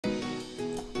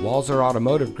Walser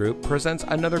Automotive Group presents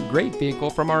another great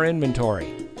vehicle from our inventory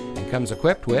and comes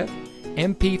equipped with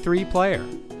MP3 player,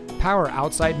 power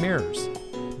outside mirrors,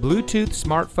 Bluetooth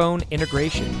smartphone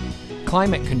integration,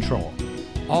 climate control,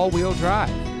 all-wheel drive,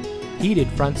 heated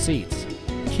front seats,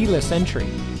 keyless entry,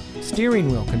 steering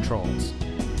wheel controls,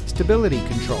 stability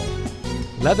control,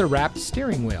 leather-wrapped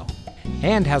steering wheel,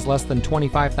 and has less than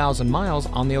 25,000 miles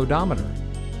on the odometer.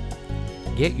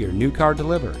 Get your new car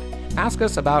delivered. Ask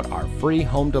us about our free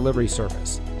home delivery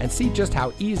service and see just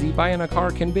how easy buying a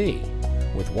car can be.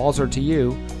 With Walser to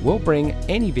You, we'll bring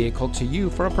any vehicle to you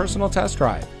for a personal test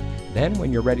drive. Then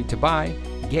when you're ready to buy,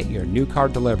 get your new car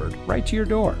delivered right to your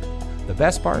door. The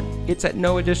best part, it's at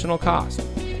no additional cost.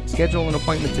 Schedule an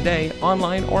appointment today,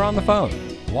 online or on the phone.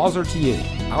 Walser to You,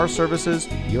 our services,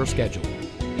 your schedule.